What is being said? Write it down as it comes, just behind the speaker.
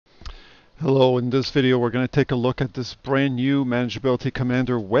Hello, in this video we're going to take a look at this brand new Manageability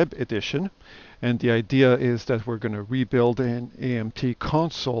Commander web edition. And the idea is that we're going to rebuild an AMT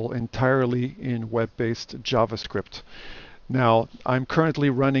console entirely in web-based JavaScript. Now, I'm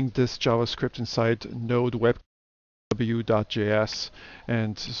currently running this JavaScript inside Node web.js,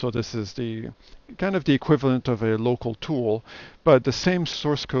 and so this is the kind of the equivalent of a local tool, but the same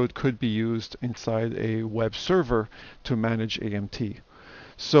source code could be used inside a web server to manage AMT.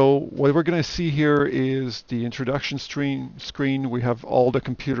 So what we're going to see here is the introduction screen. We have all the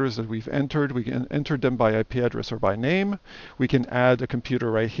computers that we've entered. We can enter them by IP address or by name. We can add a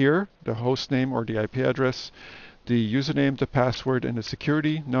computer right here, the host name or the IP address, the username, the password, and the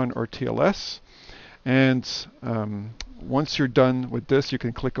security, none or TLS. And once you're done with this, you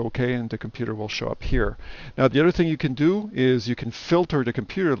can click OK and the computer will show up here. Now, the other thing you can do is you can filter the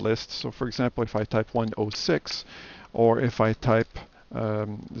computer list. So for example, if I type 106 or if I type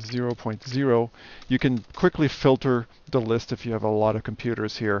 0.0, you can quickly filter the list if you have a lot of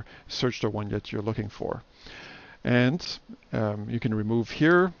computers here, search the one that you're looking for. And you can remove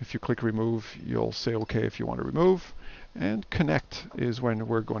here. If you click remove, you'll say OK if you want to remove. And connect is when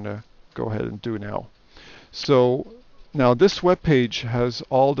we're going to go ahead and do now. So now this web page has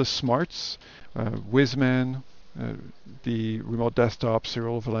all the smarts, Wizman, the remote desktop,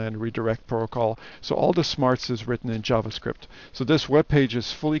 serial over LAN, redirect protocol. So all the smarts is written in JavaScript. So this web page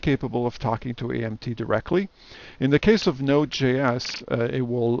is fully capable of talking to AMT directly. In the case of Node.js, it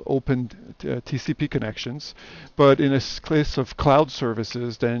will open TCP connections. But in a case of cloud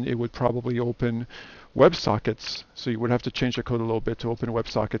services, then it would probably open WebSockets. So you would have to change the code a little bit to open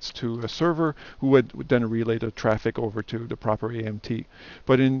WebSockets to a server who would then relay the traffic over to the proper AMT.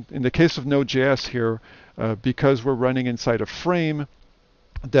 But in the case of Node.js here, because we're running inside a frame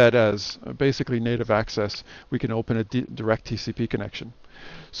that has basically native access, we can open a direct TCP connection.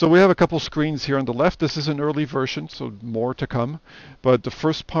 So we have a couple screens here on the left. This is an early version, so more to come. But the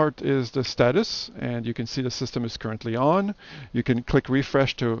first part is the status, and you can see the system is currently on. You can click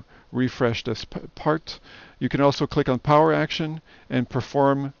refresh to refresh this part. You can also click on power action and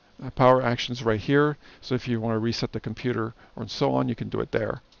perform power actions right here. So if you want to reset the computer or so on, you can do it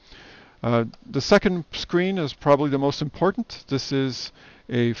there. The second screen is probably the most important. This is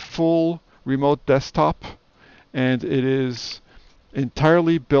a full remote desktop, and it is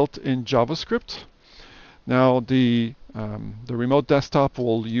entirely built in JavaScript. Now the remote desktop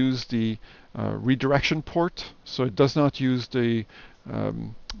will use the redirection port, so it does not use the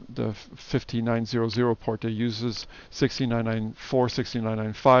 5900 port. It uses 16994,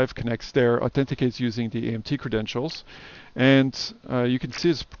 16995, connects there, authenticates using the AMT credentials, and you can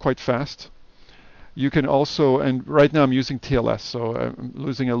see it's quite fast. You can also, and right now I'm using TLS, so I'm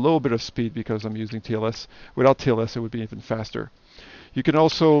losing a little bit of speed because I'm using TLS. Without TLS, it would be even faster. You can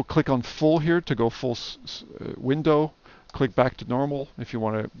also click on full here to go full window. Click back to normal if you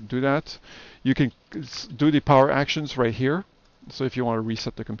want to do that. You can do the power actions right here. So if you want to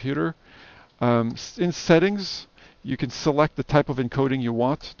reset the computer. In settings, you can select the type of encoding you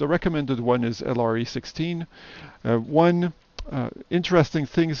want. The recommended one is LRE16. One interesting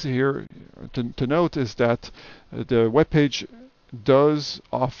thing here to note is that the web page does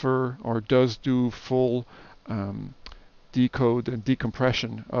offer or does do full decode and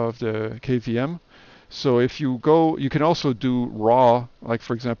decompression of the KVM. So if you go, you can also do raw, like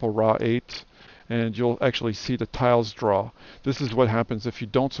for example raw 8, and you'll actually see the tiles draw. This is what happens if you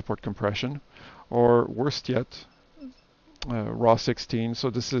don't support compression, or worst yet, raw 16. So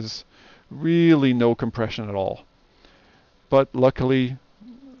this is really no compression at all. But luckily,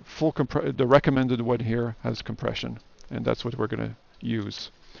 the recommended one here has compression, and that's what we're going to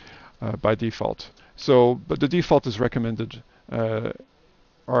use by default. So, but the default is recommended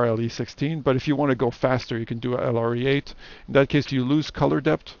RLE16, but if you want to go faster, you can do LRE8. In that case, you lose color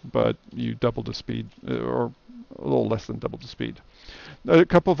depth, but you double the speed, or a little less than double the speed. A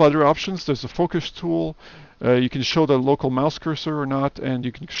couple of other options. There's a focus tool. You can show the local mouse cursor or not, and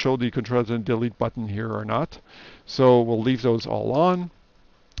you can show the Control and Delete button here or not. So we'll leave those all on.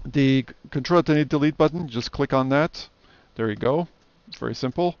 The Control and Delete button, just click on that. There you go. It's very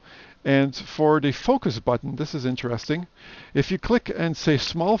simple. And for the focus button, this is interesting. If you click and say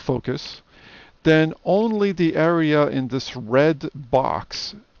small focus, then only the area in this red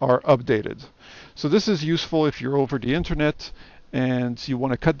box are updated. So this is useful if you're over the internet and you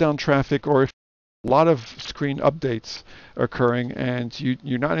want to cut down traffic, or if a lot of screen updates occurring and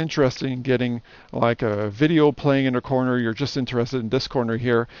you're not interested in getting like a video playing in a corner, you're just interested in this corner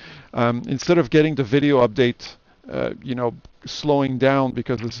here. Instead of getting the video update you know, slowing down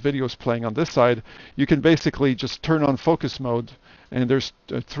because this video is playing on this side, you can basically just turn on focus mode. And there's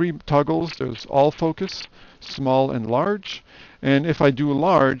 3 toggles. There's all focus, small and large. And if I do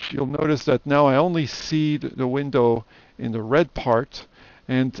large, you'll notice that now I only see the window in the red part.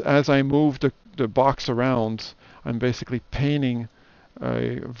 And as I move the box around, I'm basically painting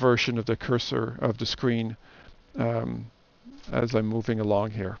a version of the cursor of the screen as I'm moving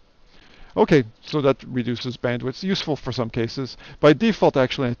along here. Okay, so that reduces bandwidth. Useful for some cases. By default,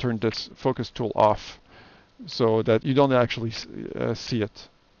 actually, I turned this focus tool off so that you don't actually see it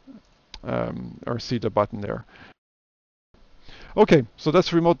or see the button there. Okay, so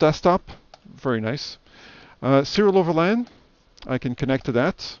that's remote desktop. Very nice. Serial over LAN, I can connect to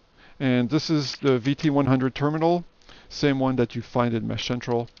that. And this is the VT100 terminal, same one that you find in Mesh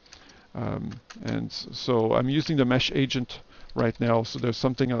Central. And so I'm using the mesh agent right now, so there's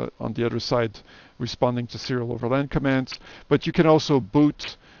something on the other side responding to serial over LAN commands. But you can also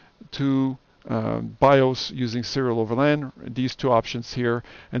boot to BIOS using serial over LAN, these 2 options here,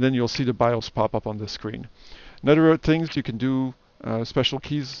 and then you'll see the BIOS pop up on the screen. Another things you can do, special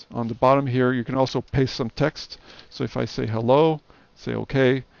keys on the bottom here. You can also paste some text. So if I say hello, say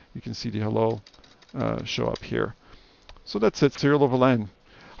OK, you can see the hello show up here. So that's it, serial over LAN.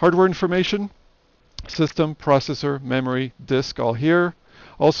 Hardware information, system, processor, memory, disk, all here.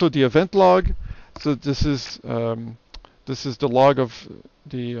 Also the event log. So this is the log of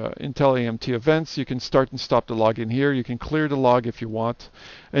the Intel AMT events. You can start and stop the log in here. You can clear the log if you want.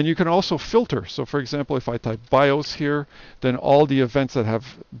 And you can also filter. So for example, if I type BIOS here, then all the events that have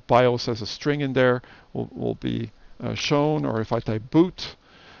BIOS as a string in there will be shown. Or if I type boot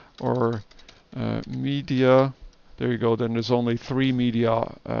or media, there you go, then there's only 3 media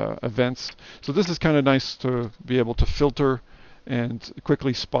events. So this is kind of nice to be able to filter and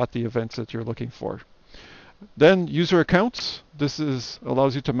quickly spot the events that you're looking for. Then user accounts. This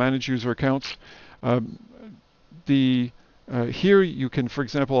allows you to manage user accounts. Here you can, for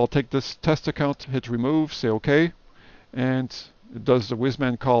example, I'll take this test account, hit remove, say OK, and it does the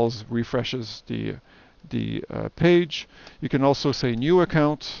Whizman calls, refreshes the page. You can also say new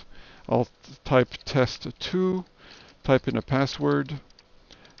account. I'll type test2, type in a password,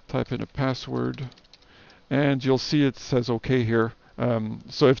 and you'll see it says OK here.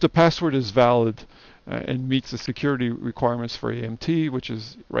 So if the password is valid and meets the security requirements for AMT, which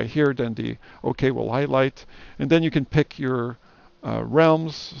is right here, then the OK will highlight. And then you can pick your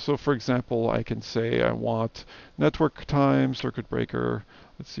realms. So for example, I can say I want network time, circuit breaker,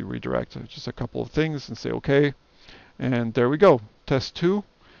 let's see, redirect, just a couple of things, and say OK. And there we go, test 2.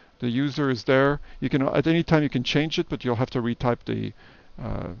 The user is there. You can, at any time you can change it, but you'll have to retype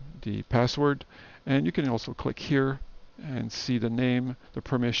the password. And you can also click here and see the name, the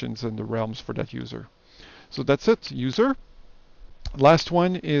permissions, and the realms for that user. So that's it, user. Last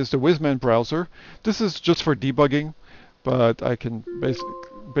one is the Whizman browser. This is just for debugging, but I can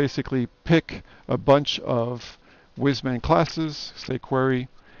basically pick a bunch of Whizman classes, say query,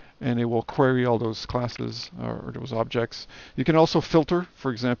 and it will query all those classes or those objects. You can also filter.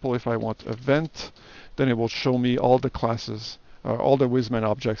 For example, if I want event, then it will show me all the classes, all the Whizman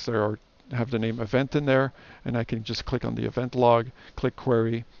objects that have the name event in there, and I can just click on the event log, click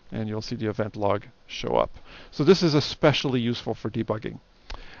query, and you'll see the event log show up. So this is especially useful for debugging.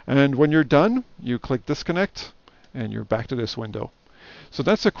 And when you're done, you click disconnect, and you're back to this window. So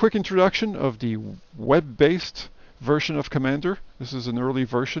that's a quick introduction of the web-based version of Commander. This is an early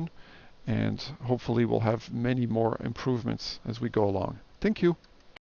version, and hopefully we'll have many more improvements as we go along. Thank you.